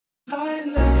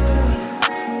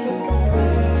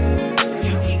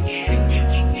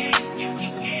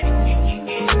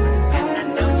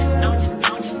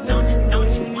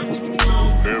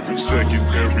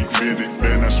get it,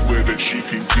 man, I swear that she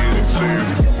can get it. Say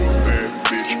if you a bad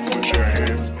bitch, put your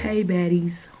hands. Hey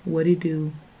baddies, what it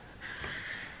do?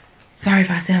 Sorry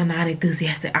if I sound not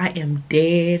enthusiastic. I am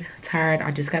dead tired.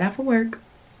 I just got off of work,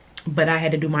 but I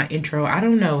had to do my intro. I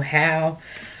don't know how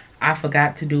I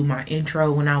forgot to do my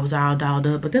intro when I was all dolled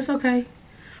up, but that's okay.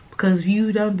 Because if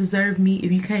you don't deserve me,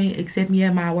 if you can't accept me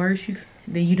at my worst,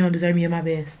 then you don't deserve me at my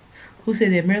best. Who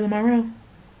said that? Marilyn Monroe?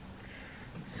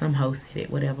 Some host said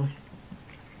it, whatever.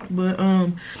 But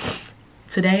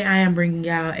today I am bringing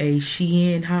y'all a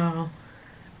Shein haul,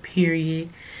 period.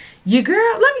 Your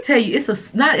girl, let me tell you, it's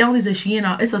a not only is a Shein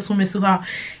haul, it's a swimsuit haul,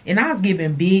 and I was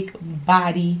giving big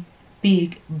body,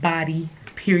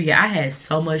 period. I had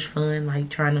so much fun like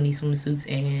trying on these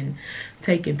swimsuits and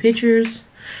taking pictures.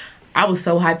 I was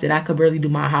so hyped that I could barely do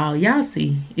my haul. Y'all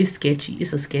see, it's sketchy.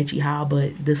 It's a sketchy haul,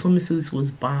 but the swimsuits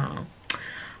was bomb.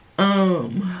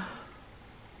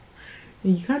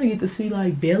 And you kind of get to see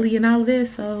like belly and all of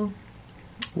this, so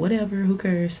whatever, who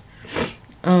cares.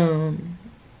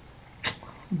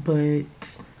 But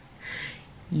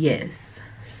yes,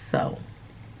 so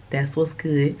that's what's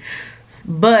good.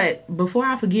 But before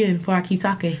I forget and before I keep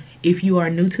talking, if you are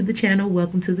new to the channel,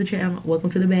 welcome to the channel. Welcome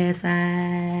to the bad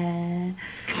side.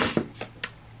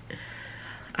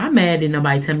 I'm mad that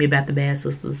nobody tell me about the Bad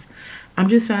Sisters. I'm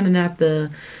just finding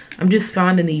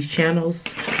these channels,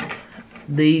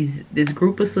 this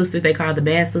group of sisters they call the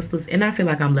Bad Sisters, and I feel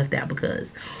like I'm left out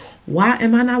because why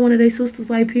am I not one of their sisters?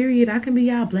 Like, period. I can be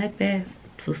y'all black bad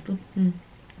sister.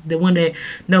 The one that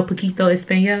no poquito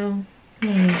español.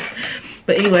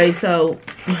 But anyway, so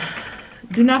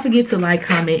do not forget to like,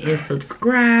 comment, and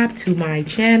subscribe to my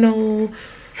channel.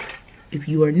 If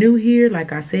you are new here,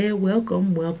 like I said,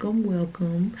 welcome, welcome,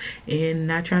 welcome. And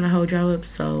not trying to hold y'all up,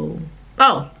 so...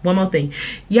 Oh, one more thing.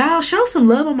 Y'all show some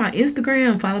love on my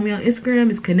Instagram. Follow me on Instagram.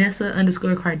 It's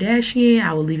Kanessa_Kardashian.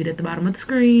 I will leave it at the bottom of the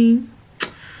screen.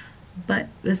 But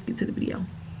let's get to the video.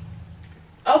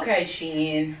 Okay,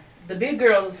 Shein. The big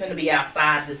girls is gonna be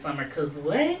outside this summer, cause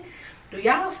what? Do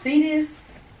y'all see this?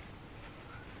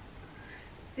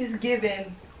 It's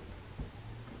giving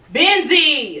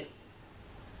Benzie.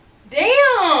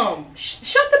 Damn!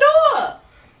 Shut the door.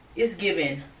 It's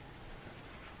giving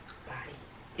body.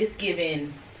 It's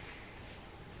giving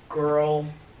girl.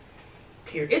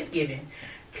 Period. It's giving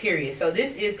period. So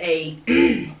this is a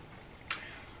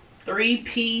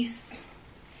 3-piece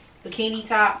bikini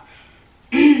top.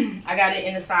 I got it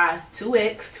in the size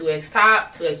 2X, 2X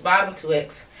top, 2X bottom,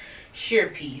 2X sheer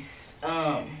piece.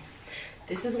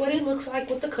 This is what it looks like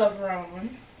with the cover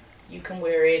on. You can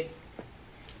wear it.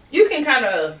 You can kind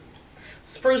of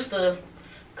spruce the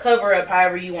cover up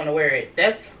however you want to wear it.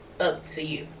 That's up to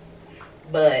you.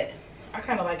 But I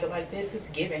kind of like it like this. It's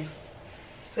giving.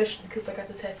 Especially because I got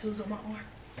the tattoos on my arm.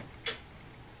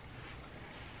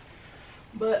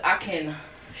 But I can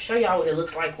show y'all what it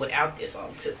looks like without this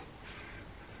on too.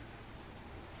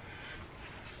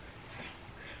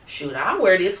 Shoot, I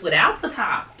wear this without the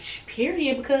top,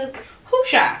 period, because who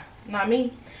shy? Not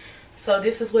me. So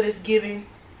this is what it's giving.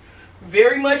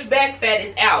 Very much back fat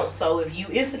is out. So if you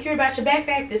insecure about your back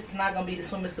fat, this is not going to be the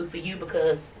swimsuit for you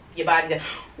because your body's...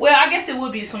 Well, I guess it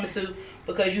would be a swimsuit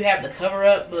because you have the cover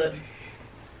up, but...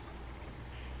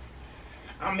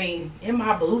 I mean, in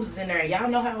my boobs is in there. Y'all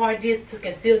know how hard it is to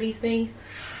conceal these things?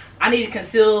 I need a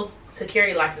to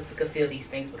carry license to conceal these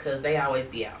things because they always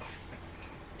be out.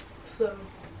 So...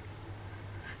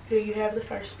 here you have the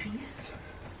first piece.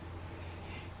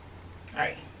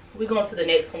 Alright, we're going to the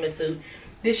next swimsuit.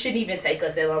 This shouldn't even take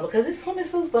us that long because it's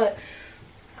swimsuits, but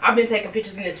I've been taking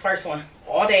pictures in this first one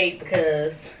all day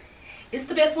because it's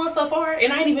the best one so far,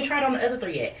 and I ain't even tried on the other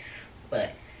 3 yet.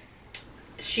 But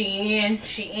Shein.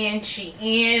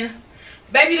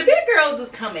 Baby, the big girls is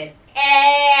coming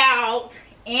out.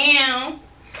 And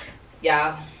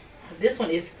y'all, this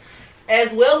one is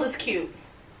as well as cute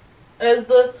as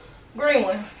the green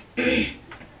one.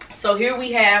 So here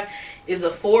we have is a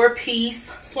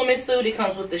 4-piece swimsuit. It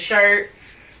comes with the shirt,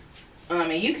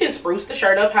 and you can spruce the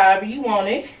shirt up however you want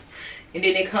it, and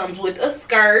then it comes with a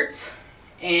skirt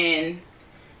and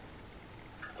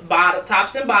bottom,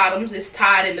 tops and bottoms. It's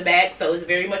tied in the back, so it's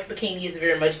very much bikini. It's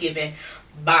very much giving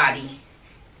body,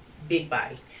 big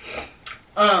body.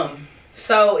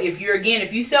 So if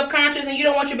you self-conscious and you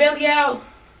don't want your belly out,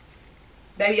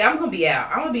 baby, I'm gonna be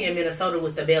out. I'm gonna be in Minnesota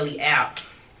with the belly out.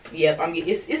 Yep,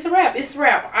 it's a wrap. It's a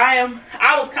wrap.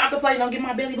 I was contemplating on getting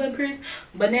my belly button pierced,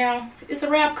 but now it's a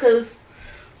wrap because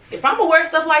if I'm gonna wear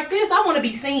stuff like this, I want to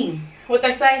be seen. What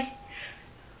they say?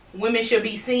 Women should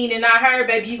be seen and not heard.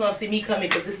 Baby, you're gonna see me coming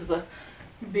because this is a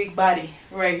big body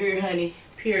right here, honey.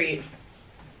 Period.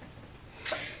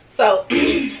 So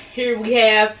here we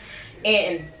have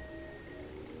and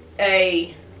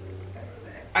I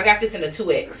got this in a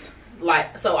 2X.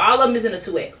 Like, so all of them is in a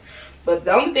 2X. But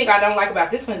the only thing I don't like about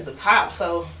this one is the top.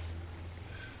 So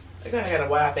I kind of got a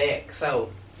wide back. So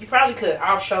you probably could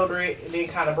off shoulder it and then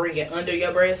kind of bring it under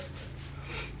your breast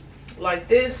like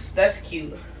this. That's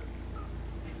cute.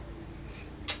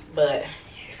 But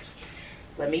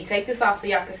let me take this off so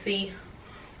y'all can see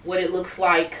what it looks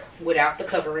like without the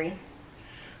covering,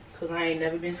 because I ain't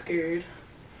never been scared.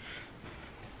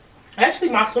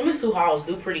 Actually, my swimsuit hauls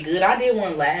do pretty good. I did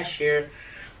one last year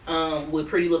with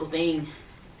Pretty Little Thing,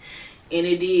 and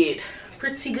it did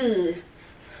pretty good.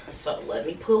 So let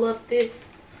me pull up this.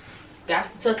 Got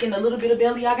to tuck in a little bit of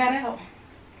belly I got out,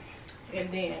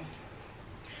 and then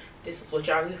this is what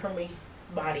y'all get from me.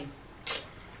 Body,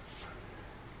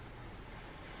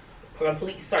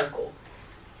 complete circle.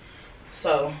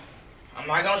 So I'm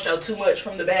not gonna show too much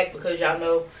from the back because y'all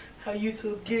know how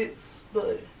YouTube gets,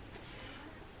 but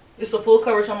it's a full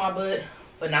coverage on my butt,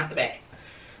 but not the back.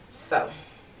 So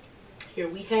here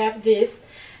we have this.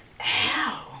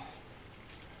 Ow.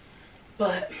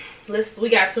 But we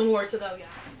got 2 more to go,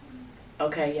 y'all.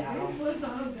 Okay, y'all.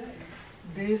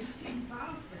 This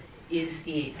is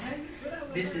it.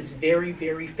 This is very,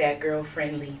 very fat girl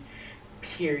friendly,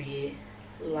 period.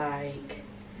 Like,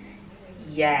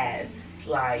 yes,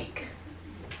 like,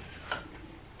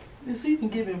 it's even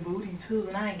giving booty too,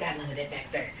 and I ain't got none of that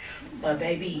back there. But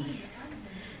baby,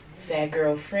 fat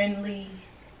girl friendly,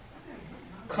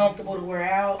 comfortable to wear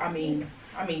out. I mean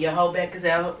your whole back is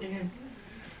out, and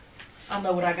I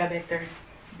know what I got back there.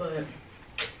 But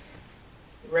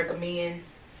recommend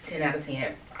 10 out of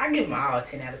 10. I give them all a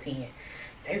 10 out of 10.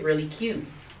 They really cute.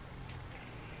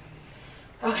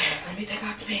 Okay, let me take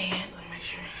off the pants. Let me make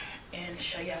sure and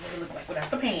show y'all what it look like without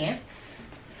the pants.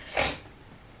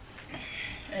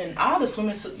 And all the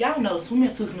swimsuit, y'all know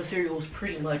swimsuit material is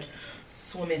pretty much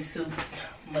swimsuit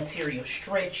material,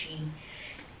 stretchy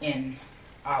and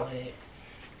all of that.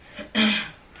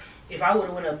 If I would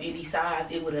have went up any size,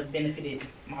 it would have benefited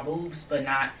my boobs, but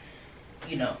not,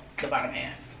 you know, the bottom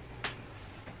half.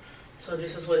 So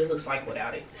this is what it looks like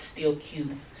without it. Still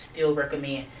cute. Still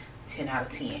recommend 10 out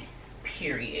of 10.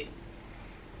 Period.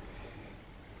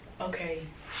 Okay,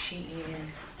 Shein,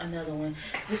 another one.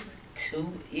 This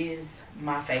 2 is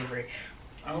my favorite.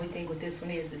 Only thing with this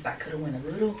one is I could have went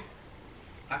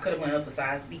up a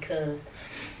size because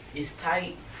it's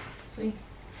tight. See?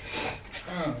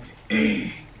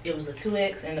 It was a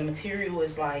 2X, and the material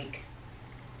is like,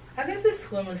 I guess it's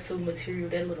swimsuit material,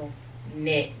 that little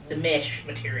net, the mesh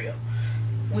material,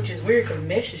 which is weird because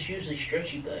mesh is usually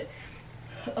stretchy, but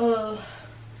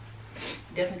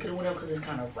definitely could have went up because it's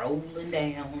kind of rolling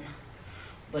down,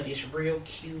 but it's real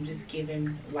cute. It's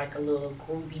giving like a little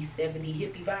groovy 70s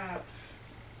hippie vibe.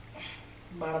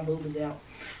 Bottom boob is out.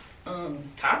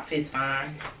 Top fits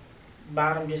fine,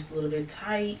 bottom just a little bit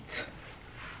tight.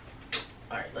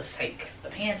 All right, let's take the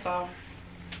pants off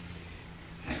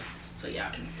so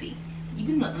y'all can see.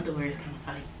 Even the underwear is kind of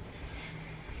tight.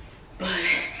 But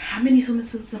how many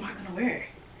swimsuits am I gonna wear?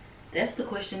 That's the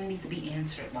question that needs to be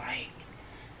answered. Like,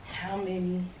 how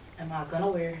many am I gonna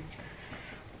wear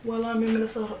while I'm in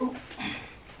Minnesota? Ooh.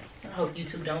 I hope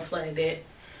YouTube don't flag that.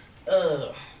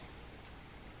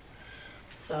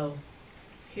 So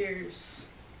here's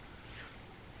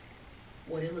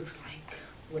what it looks like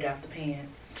without the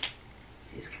pants.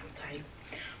 See, it's kind of tight,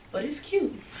 but it's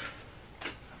cute.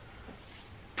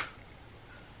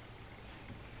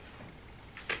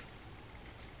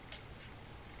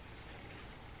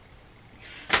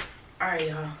 Alright,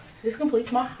 y'all, this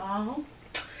completes my haul.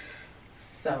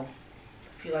 So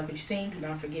if you like what you've seen, do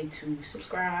not forget to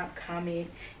subscribe, comment,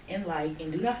 and like,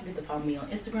 and do not forget to follow me on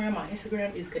Instagram. My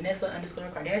Instagram is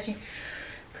Kanessa_Kardashian,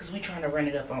 because we're trying to run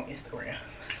it up on Instagram.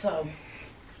 So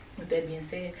with that being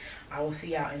said, I will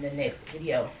see y'all in the next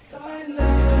video.